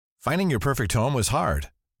Finding your perfect home was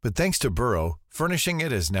hard, but thanks to Burrow, furnishing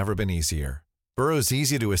it has never been easier. Burrow's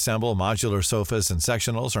easy-to-assemble modular sofas and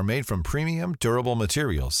sectionals are made from premium, durable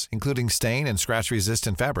materials, including stain and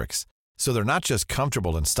scratch-resistant fabrics. So they're not just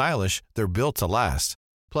comfortable and stylish, they're built to last.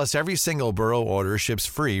 Plus, every single Burrow order ships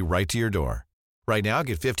free right to your door. Right now,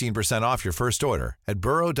 get 15% off your first order at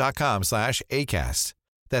burrow.com/ACAST.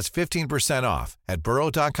 That's 15% off at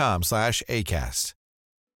burrow.com/ACAST.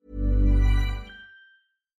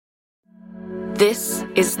 This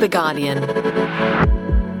is The Guardian.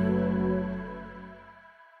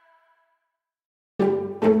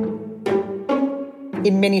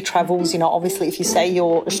 In many travels, obviously if you say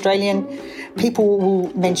you're Australian, people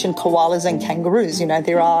will mention koalas and kangaroos.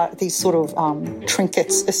 There are these sort of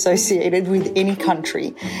trinkets associated with any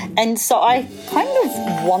country. And so I kind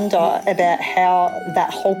of wonder about how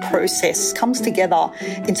that whole process comes together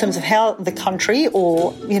in terms of how the country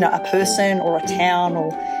or, a person or a town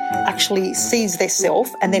or actually sees their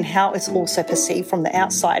self, and then how it's also perceived from the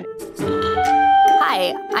outside.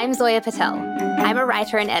 Hi, I'm Zoya Patel. I'm a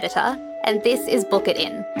writer and editor, and this is Book It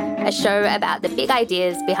In, a show about the big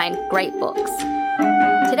ideas behind great books.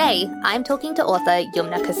 Today, I'm talking to author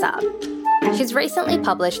Yumna Kassab. She's recently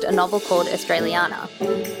published a novel called Australiana.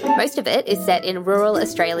 Most of it is set in rural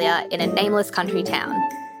Australia in a nameless country town.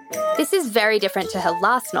 This is very different to her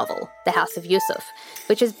last novel, The House of Yusuf,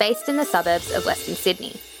 which is based in the suburbs of Western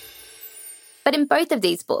Sydney. But in both of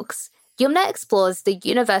these books, Yumna explores the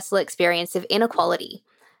universal experience of inequality,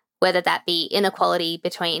 whether that be inequality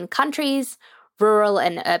between countries, rural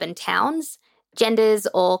and urban towns, genders,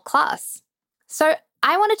 or class. So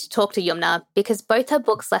I wanted to talk to Yumna because both her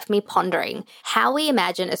books left me pondering how we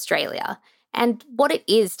imagine Australia and what it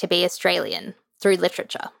is to be Australian through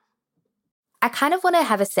literature. I kind of want to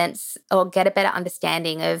have a sense or get a better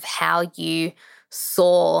understanding of how you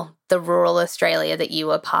saw the rural Australia that you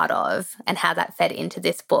were part of and how that fed into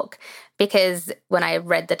this book. Because when I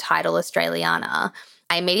read the title Australiana,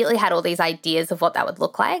 I immediately had all these ideas of what that would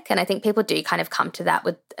look like. And I think people do kind of come to that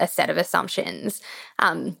with a set of assumptions.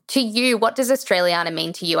 To you, what does Australiana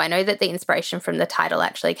mean to you? I know that the inspiration from the title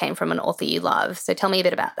actually came from an author you love. So tell me a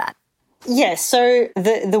bit about that. Yeah, so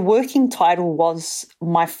the working title was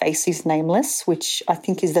My Face is Nameless, which I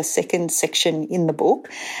think is the second section in the book.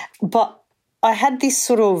 But I had this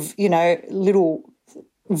sort of, little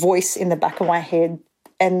voice in the back of my head.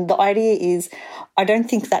 And the idea is I don't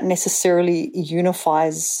think that necessarily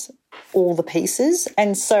unifies all the pieces.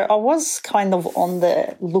 And so I was kind of on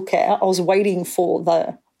the lookout. I was waiting for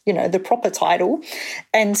the proper title.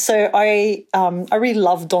 And so I really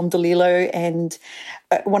love Don DeLillo, and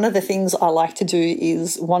one of the things I like to do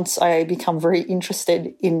is once I become very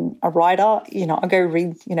interested in a writer, I go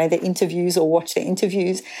read, their interviews or watch their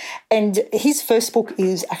interviews. And his first book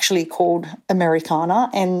is actually called Americana.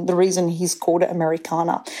 And the reason he's called it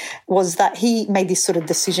Americana was that he made this sort of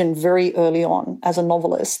decision very early on as a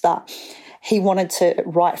novelist that he wanted to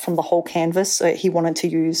write from the whole canvas. So he wanted to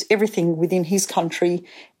use everything within his country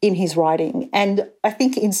in his writing. And I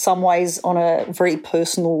think in some ways on a very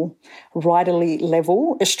personal, writerly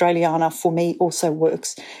level, Australiana for me also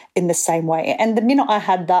works in the same way. And the minute I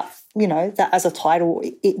had that, that as a title,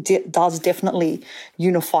 it does definitely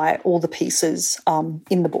unify all the pieces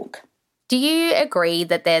in the book. Do you agree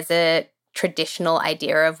that there's a traditional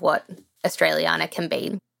idea of what Australiana can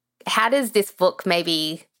be? How does this book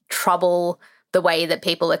maybe trouble the way that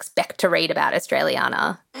people expect to read about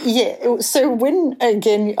Australiana? Yeah, so when,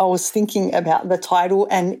 again, I was thinking about the title,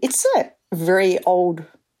 and it's a very old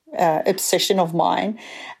obsession of mine,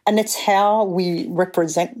 and it's how we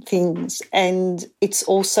represent things, and it's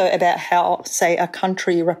also about how, say, a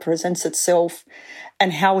country represents itself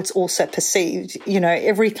and how it's also perceived.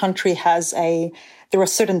 Every country has there are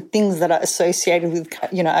certain things that are associated with,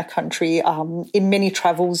 a country. In many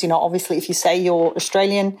travels, obviously if you say you're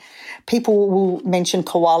Australian, people will mention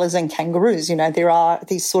koalas and kangaroos. There are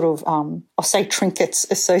these sort of, I'll say trinkets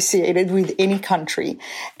associated with any country.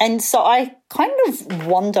 And so I kind of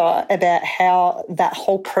wonder about how that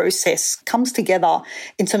whole process comes together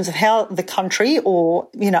in terms of how the country or,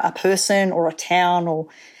 a person or a town or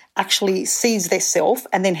actually sees their self,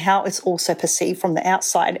 and then how it's also perceived from the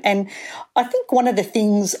outside. And I think one of the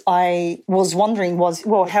things I was wondering was,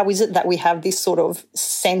 well, how is it that we have this sort of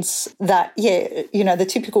sense that, the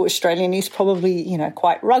typical Australian is probably,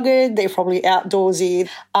 quite rugged, they're probably outdoorsy,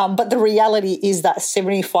 but the reality is that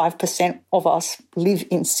 75% of us live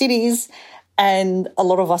in cities. and a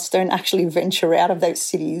lot of us don't actually venture out of those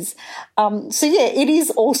cities. It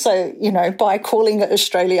is also, by calling it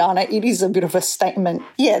Australiana, it is a bit of a statement,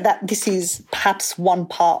 that this is perhaps one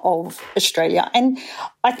part of Australia. And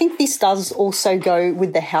I think this does also go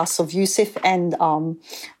with the House of Yusuf, and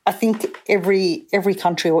I think every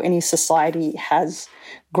country or any society has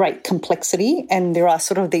great complexity, and there are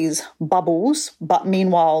sort of these bubbles, but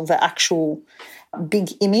meanwhile the actual big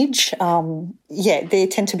image, there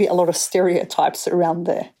tend to be a lot of stereotypes around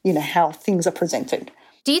how things are presented.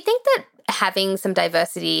 Do you think that having some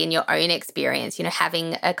diversity in your own experience,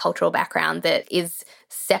 having a cultural background that is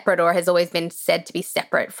separate or has always been said to be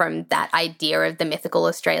separate from that idea of the mythical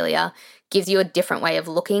Australia, gives you a different way of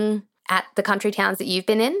looking at the country towns that you've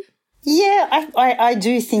been in? Yeah, I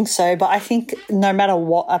do think so. But I think no matter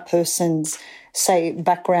what a person's, say,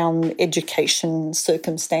 background, education,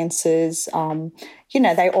 circumstances,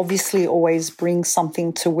 they obviously always bring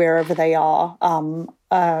something to wherever they are.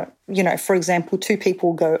 For example, two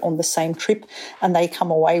people go on the same trip and they come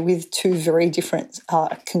away with two very different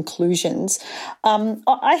conclusions.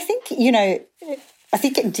 I think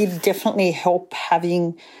it did definitely help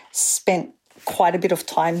having spent quite a bit of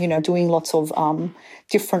time, doing lots of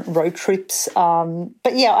different road trips.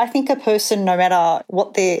 I think a person, no matter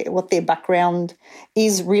what their background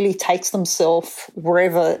is, really takes themselves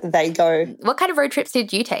wherever they go. What kind of road trips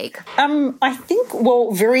did you take? I think,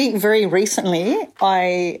 very, very recently,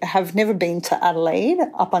 I have never been to Adelaide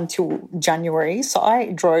up until January. So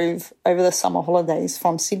I drove over the summer holidays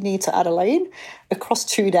from Sydney to Adelaide across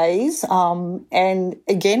 2 days. And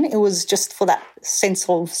again, it was just for that sense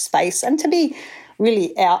of space and to be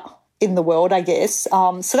really out in the world, I guess.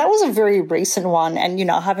 So that was a very recent one. And,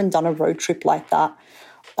 I haven't done a road trip like that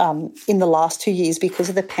in the last 2 years because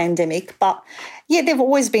of the pandemic. But, there've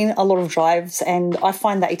always been a lot of drives, and I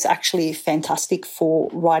find that it's actually fantastic for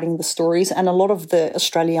writing the stories. And a lot of the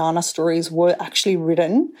Australiana stories were actually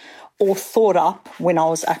written or thought up when I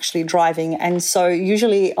was actually driving. And so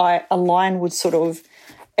usually a line would sort of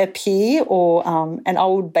appear and I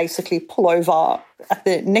would basically pull over at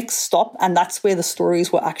the next stop, and that's where the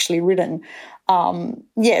stories were actually written.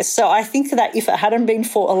 So I think that if it hadn't been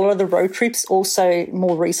for a lot of the road trips, also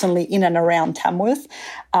more recently in and around Tamworth,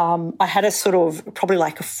 I had a sort of probably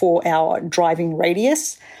like a 4-hour driving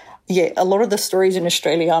radius. A lot of the stories in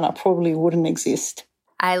Australiana probably wouldn't exist.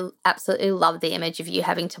 I absolutely love the image of you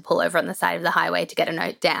having to pull over on the side of the highway to get a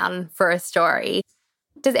note down for a story.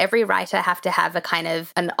 Does every writer have to have a kind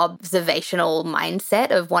of an observational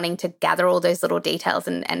mindset of wanting to gather all those little details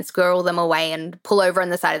and squirrel them away and pull over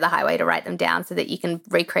on the side of the highway to write them down so that you can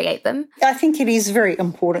recreate them? I think it is very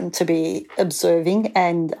important to be observing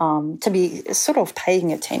and to be sort of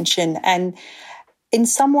paying attention. And in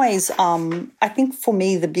some ways, I think for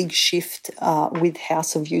me the big shift with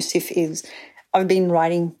House of Yusuf is I've been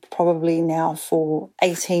writing probably now for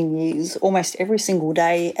 18 years, almost every single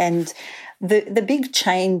day. And the big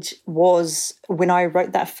change was when I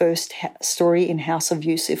wrote that first story in House of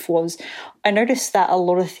Yusuf was I noticed that a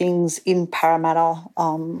lot of things in Parramatta,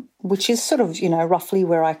 which is sort of, roughly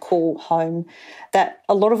where I call home, that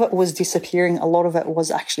a lot of it was disappearing, a lot of it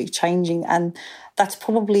was actually changing. And that's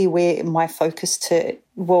probably where my focus to,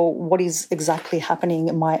 what is exactly happening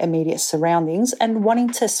in my immediate surroundings and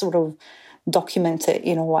wanting to sort of document it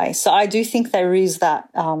in a way. So I do think there is that,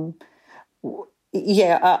 I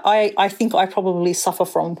think I probably suffer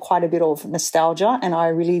from quite a bit of nostalgia, and I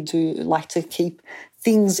really do like to keep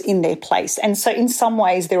things in their place. And so in some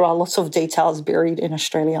ways there are lots of details buried in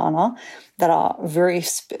Australiana that are very,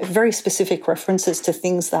 very specific references to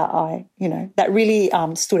things that that really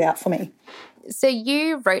stood out for me. So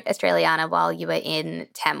you wrote Australiana while you were in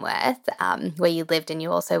Tamworth, where you lived, and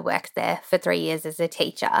you also worked there for 3 years as a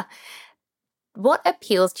teacher. What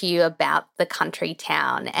appeals to you about the country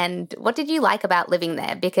town, and what did you like about living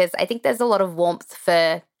there? Because I think there's a lot of warmth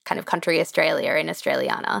for kind of country Australia in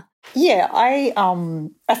Australiana. Yeah, I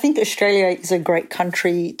think Australia is a great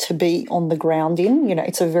country to be on the ground in.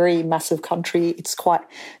 It's a very massive country. It's quite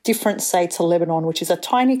different, say, to Lebanon, which is a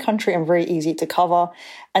tiny country and very easy to cover.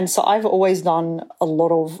 And so I've always done a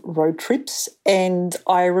lot of road trips. And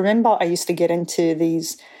I remember I used to get into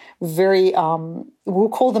these very, we'll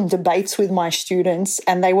call them debates with my students,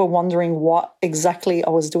 and they were wondering what exactly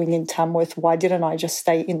I was doing in Tamworth. Why didn't I just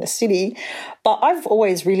stay in the city? But I've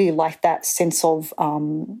always really liked that sense of,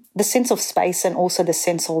 the sense of space and also the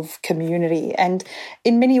sense of community. And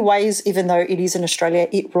in many ways, even though it is in Australia,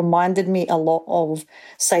 it reminded me a lot of,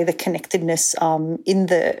 say, the connectedness in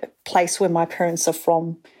the place where my parents are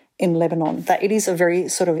from in Lebanon, that it is a very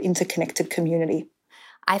sort of interconnected community.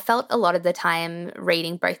 I felt a lot of the time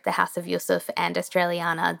reading both The House of Yusuf and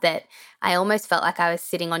Australiana that I almost felt like I was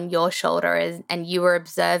sitting on your shoulder and you were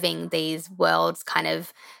observing these worlds kind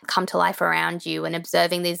of come to life around you and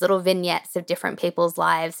observing these little vignettes of different people's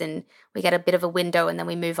lives, and we get a bit of a window and then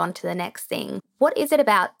we move on to the next thing. What is it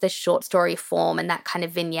about the short story form and that kind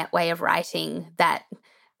of vignette way of writing that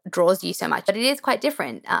draws you so much? But it is quite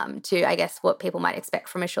different to, I guess, what people might expect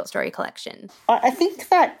from a short story collection. I think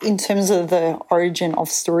that in terms of the origin of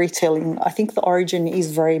storytelling, I think the origin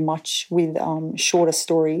is very much with shorter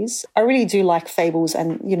stories. I really do like fables,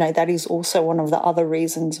 and, you know, that is also one of the other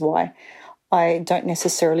reasons why I don't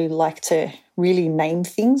necessarily like to really name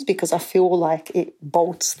things, because I feel like it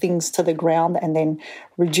bolts things to the ground and then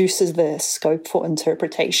reduces the scope for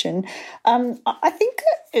interpretation. I think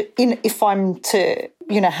if I'm to,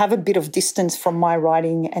 you know, have a bit of distance from my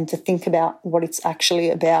writing and to think about what it's actually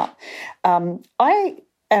about, I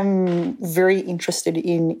am very interested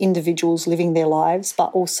in individuals living their lives,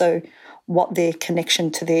 but also what their connection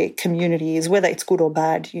to their community is, whether it's good or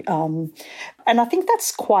bad. And I think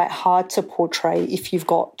that's quite hard to portray if you've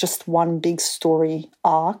got just one big story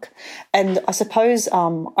arc. And I suppose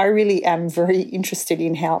I really am very interested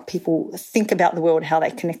in how people think about the world, how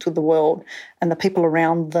they connect with the world and the people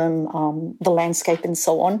around them, the landscape and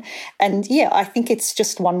so on. And, yeah, I think it's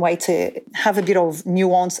just one way to have a bit of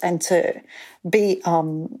nuance and to be,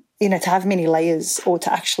 to have many layers, or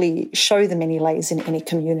to actually show the many layers in any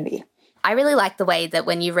community. I really like the way that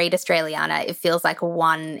when you read Australiana, it feels like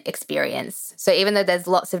one experience. So even though there's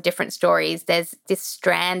lots of different stories, there's this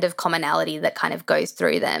strand of commonality that kind of goes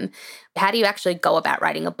through them. How do you actually go about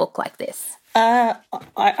writing a book like this?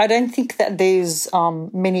 I don't think that there's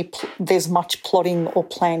there's much plotting or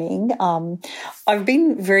planning. I've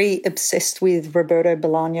been very obsessed with Roberto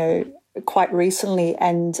Bolaño quite recently,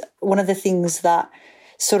 and one of the things that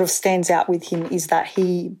sort of stands out with him is that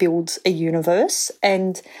he builds a universe.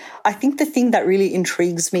 And I think the thing that really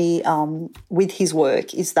intrigues me with his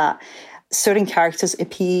work is that certain characters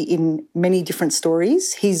appear in many different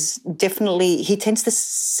stories. He tends to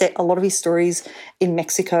set a lot of his stories in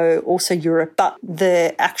Mexico, also Europe, but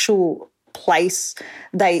the actual place,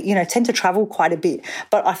 they, tend to travel quite a bit.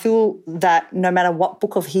 But I feel that no matter what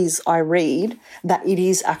book of his I read, that it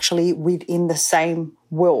is actually within the same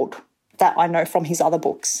world that I know from his other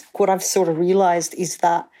books. What I've sort of realised is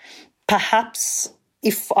that perhaps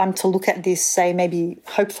if I'm to look at this, say maybe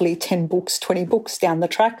hopefully 10 books, 20 books down the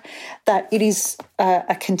track, that it is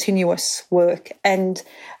a continuous work. And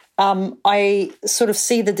I sort of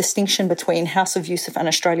see the distinction between House of Yusuf and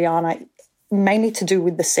Australiana mainly to do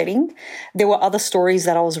with the setting. There were other stories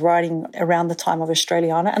that I was writing around the time of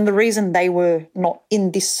Australiana, and the reason they were not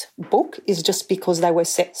in this book is just because they were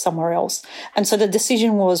set somewhere else. And so the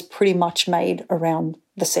decision was pretty much made around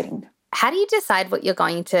the setting. How do you decide what you're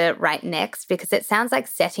going to write next? Because it sounds like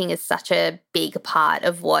setting is such a big part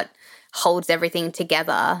of what holds everything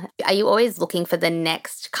together. Are you always looking for the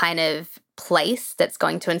next kind of place that's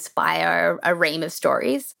going to inspire a ream of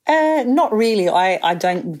stories? Not really. I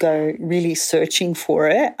don't go really searching for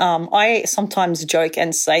it. I sometimes joke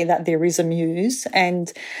and say that there is a muse.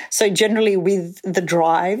 And so generally with the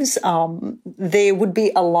drives, there would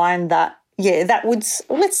be a line that would,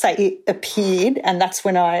 let's say it appeared, and that's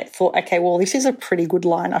when I thought, okay, well, this is a pretty good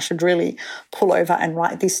line. I should really pull over and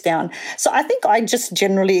write this down. So I think I just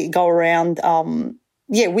generally go around,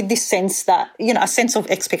 with this sense that, a sense of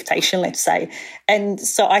expectation, let's say. And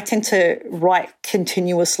so I tend to write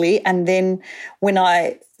continuously. And then when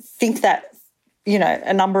I think that,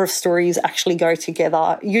 a number of stories actually go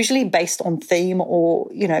together, usually based on theme or,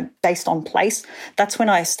 based on place, that's when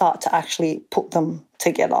I start to actually put them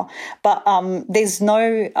together. But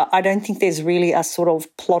I don't think there's really a sort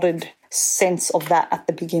of plotted sense of that at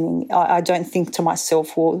the beginning. I don't think to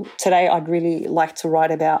myself, well, today I'd really like to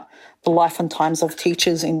write about the life and times of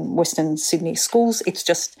teachers in Western Sydney schools. It's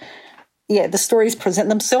just, the stories present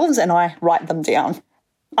themselves and I write them down.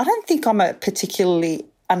 I don't think I'm a particularly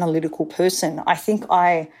analytical person. I think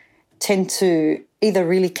I tend to either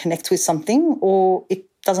really connect with something or it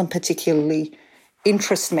doesn't particularly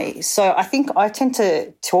interest me. So I think I tend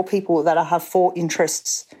to tell people that I have 4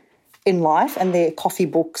 interests in life, and they're coffee,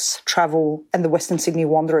 books, travel, and the Western Sydney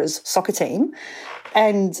Wanderers soccer team.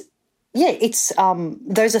 And it's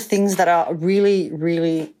those are things that are really,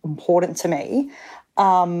 really important to me.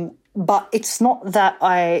 But it's not that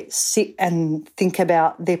I sit and think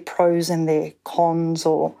about their pros and their cons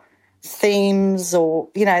or themes or,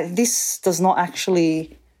 this does not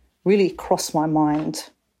actually really cross my mind.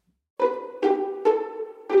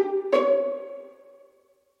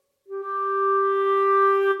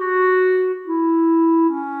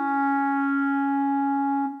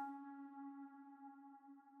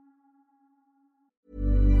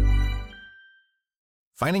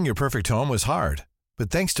 Finding your perfect home was hard,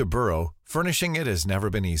 but thanks to Burrow, furnishing it has never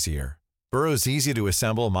been easier. Burrow's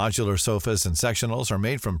easy-to-assemble modular sofas and sectionals are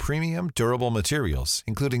made from premium, durable materials,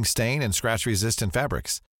 including stain and scratch-resistant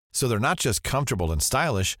fabrics. So they're not just comfortable and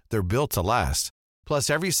stylish, they're built to last. Plus,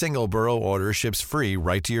 every single Burrow order ships free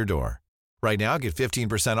right to your door. Right now, get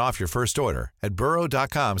 15% off your first order at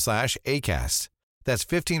burrow.com/ACAST. That's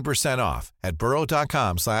 15% off at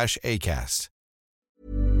burrow.com/ACAST.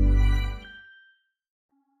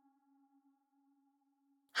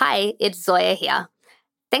 Hi, it's Zoya here.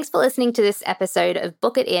 Thanks for listening to this episode of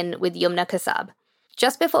Book It In with Yumna Kassab.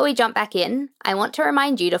 Just before we jump back in, I want to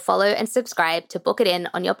remind you to follow and subscribe to Book It In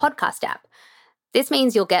on your podcast app. This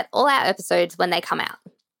means you'll get all our episodes when they come out.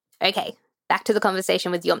 Okay, back to the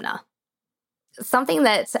conversation with Yumna. Something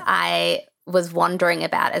that I was wondering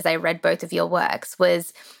about as I read both of your works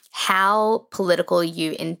was how political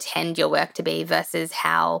you intend your work to be versus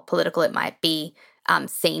how political it might be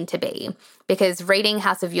seen to be. Because reading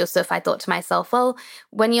House of Yusuf, I thought to myself, well,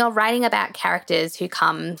 when you're writing about characters who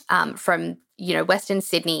come from, Western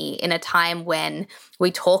Sydney in a time when we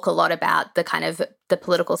talk a lot about the kind of the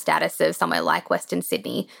political status of somewhere like Western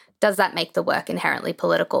Sydney, does that make the work inherently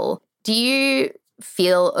political? Do you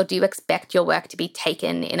feel or do you expect your work to be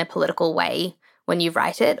taken in a political way when you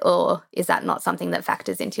write it, or is that not something that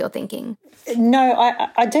factors into your thinking? No,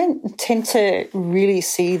 I don't tend to really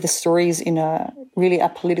see the stories in a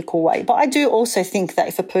political way. But I do also think that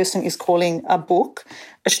if a person is calling a book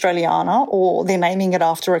Australiana or they're naming it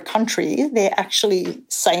after a country, they're actually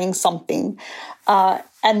saying something.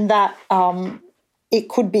 And that it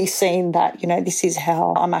could be seen that, this is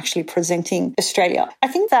how I'm actually presenting Australia. I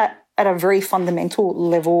think that at a very fundamental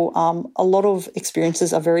level, a lot of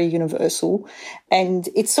experiences are very universal. And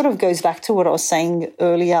it sort of goes back to what I was saying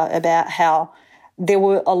earlier about how there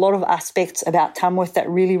were a lot of aspects about Tamworth that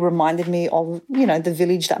really reminded me of, the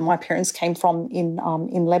village that my parents came from in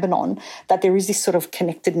Lebanon, that there is this sort of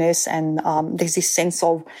connectedness and there's this sense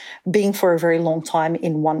of being for a very long time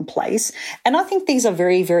in one place. And I think these are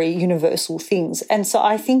very, very universal things. And so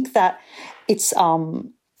I think that it's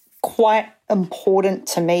quite important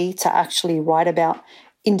to me to actually write about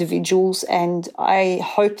individuals, and I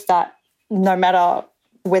hope that no matter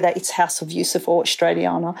whether it's House of Yusuf or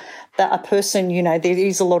Australiana, that a person, there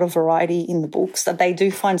is a lot of variety in the books, that they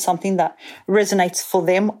do find something that resonates for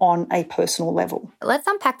them on a personal level. Let's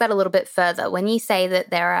unpack that a little bit further. When you say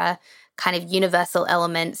that there are kind of universal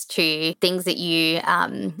elements to things that you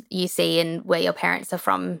see in where your parents are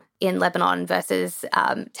from in Lebanon versus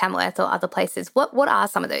Tamworth or other places, what are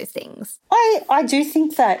some of those things? I do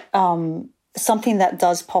think that something that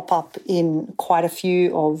does pop up in quite a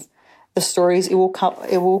few of the stories, it will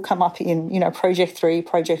come up in, Project 3,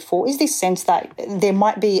 Project 4, is this sense that there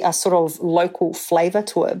might be a sort of local flavour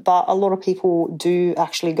to it, but a lot of people do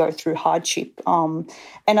actually go through hardship.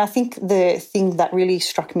 And I think the thing that really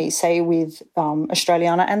struck me, say, with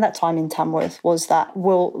Australiana and that time in Tamworth was that,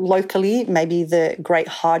 well, locally, maybe the great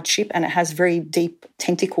hardship, and it has very deep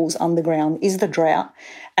tentacles underground, is the drought.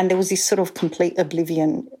 And there was this sort of complete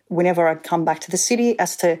oblivion whenever I'd come back to the city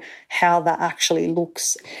as to how that actually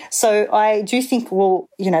looks. So I do think,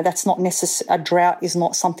 that's not necessary. A drought is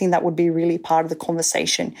not something that would be really part of the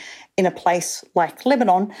conversation in a place like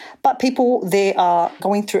Lebanon. But people there are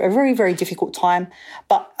going through a very, very difficult time.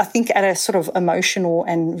 But I think at a sort of emotional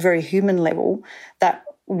and very human level, that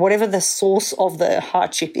whatever the source of the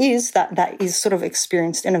hardship is, that is sort of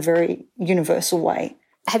experienced in a very universal way.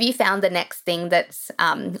 Have you found the next thing that's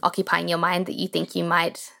occupying your mind that you think you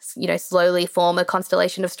might, slowly form a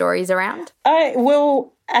constellation of stories around?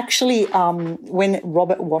 Actually, when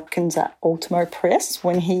Robert Watkins at Ultimo Press,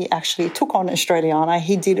 when he actually took on Australiana,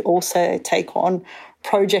 he did also take on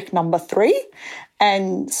Project number 3.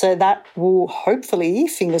 And so that will hopefully,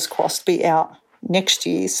 fingers crossed, be out next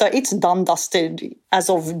year. So it's done dusted as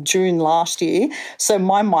of June last year. So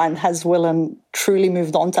my mind has well and truly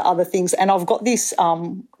moved on to other things. And I've got this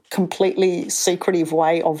completely secretive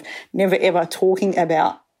way of never ever talking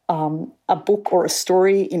about a book or a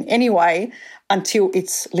story in any way until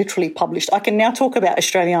it's literally published. I can now talk about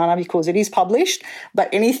Australiana because it is published, but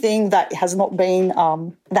anything that has not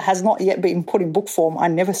yet been put in book form, I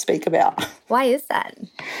never speak about. Why is that?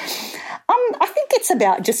 I think it's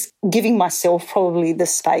about just giving myself probably the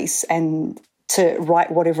space and to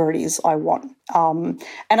write whatever it is I want. And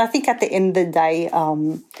I think at the end of the day,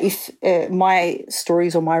 if my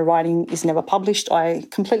stories or my writing is never published, I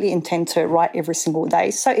completely intend to write every single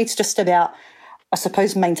day. So it's just about, I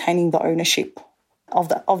suppose, maintaining the ownership of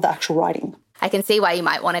the actual writing. I can see why you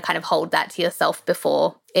might want to kind of hold that to yourself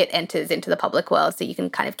before it enters into the public world, so you can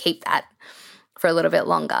kind of keep that for a little bit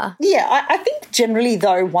longer. Yeah, I think generally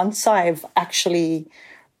though, once I've actually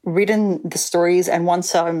written the stories and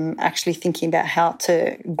once I'm actually thinking about how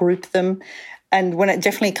to group them, and when it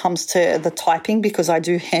definitely comes to the typing, because I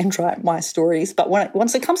do handwrite my stories, but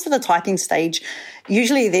once it comes to the typing stage,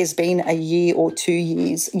 usually there's been a year or 2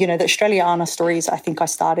 years. The Australiana stories, I think I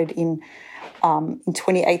started in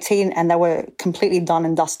 2018 and they were completely done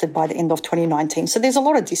and dusted by the end of 2019. So there's a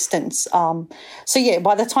lot of distance.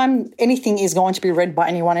 By the time anything is going to be read by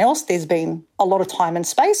anyone else, there's been a lot of time and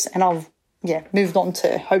space, and I've moved on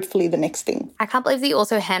to hopefully the next thing. I can't believe that you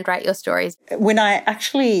also handwrite your stories. When I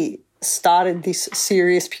actually started this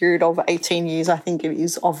serious period of 18 years, I think it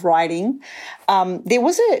is, of writing, there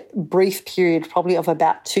was a brief period probably of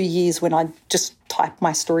about 2 years when I just typed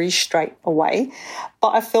my stories straight away.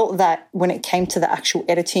 But I felt that when it came to the actual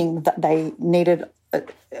editing that I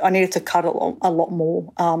needed to cut a lot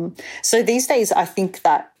more. So these days I think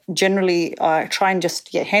that generally I try and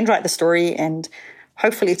just handwrite the story, and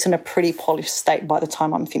hopefully it's in a pretty polished state by the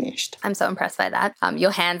time I'm finished. I'm so impressed by that. Your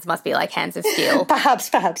hands must be like hands of steel.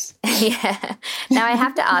 Perhaps. Yeah. Now I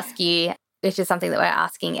have to ask you, which is something that we're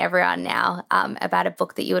asking everyone now, about a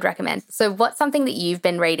book that you would recommend. So what's something that you've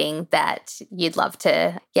been reading that you'd love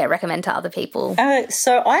to recommend to other people?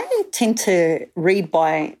 So I tend to read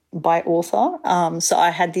by author. So I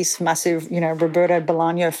had this massive, Roberto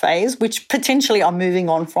Bolaño phase, which potentially I'm moving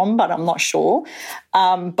on from, but I'm not sure.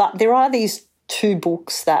 But there are these 2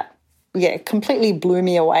 books that, completely blew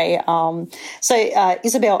me away.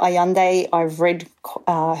 Isabel Allende, I've read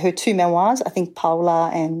her 2 memoirs, I think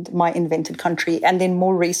Paula and My Invented Country. And then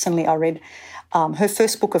more recently I read her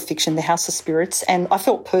first book of fiction, The House of Spirits, and I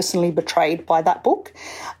felt personally betrayed by that book.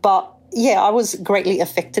 But I was greatly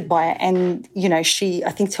affected by it. And, she,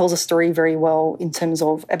 I think, tells a story very well in terms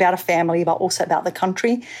of about a family, but also about the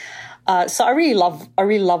country. So I really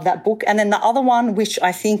love that book. And then the other one, which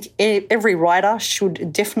I think every writer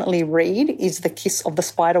should definitely read, is The Kiss of the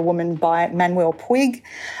Spider Woman by Manuel Puig.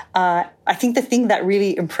 I think the thing that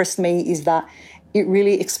really impressed me is that it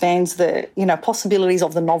really expands the, possibilities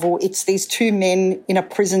of the novel. It's these 2 men in a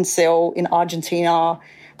prison cell in Argentina,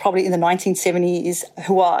 probably in the 1970s,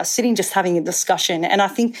 who are sitting just having a discussion. And I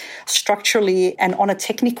think structurally and on a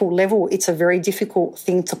technical level, it's a very difficult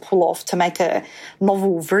thing to pull off, to make a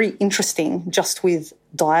novel very interesting just with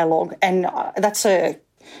dialogue. And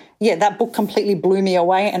that book completely blew me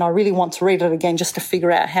away, and I really want to read it again just to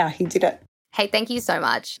figure out how he did it. Hey, thank you so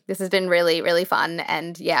much. This has been really, really fun.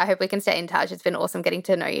 And I hope we can stay in touch. It's been awesome getting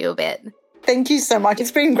to know you a bit. Thank you so much. It's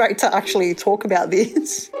been great to actually talk about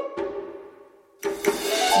this.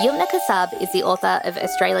 Yumna Kassab is the author of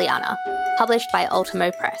Australiana, published by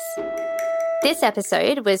Ultimo Press. This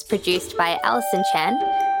episode was produced by Alison Chan,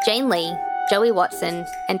 Jane Lee, Joey Watson,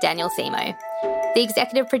 and Daniel Simo. The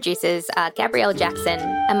executive producers are Gabrielle Jackson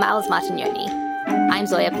and Miles Martignoni. I'm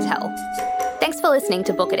Zoya Patel. Thanks for listening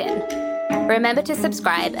to Book It In. Remember to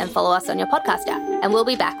subscribe and follow us on your podcast app, and we'll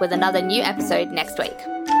be back with another new episode next week.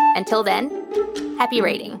 Until then, happy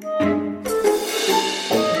reading.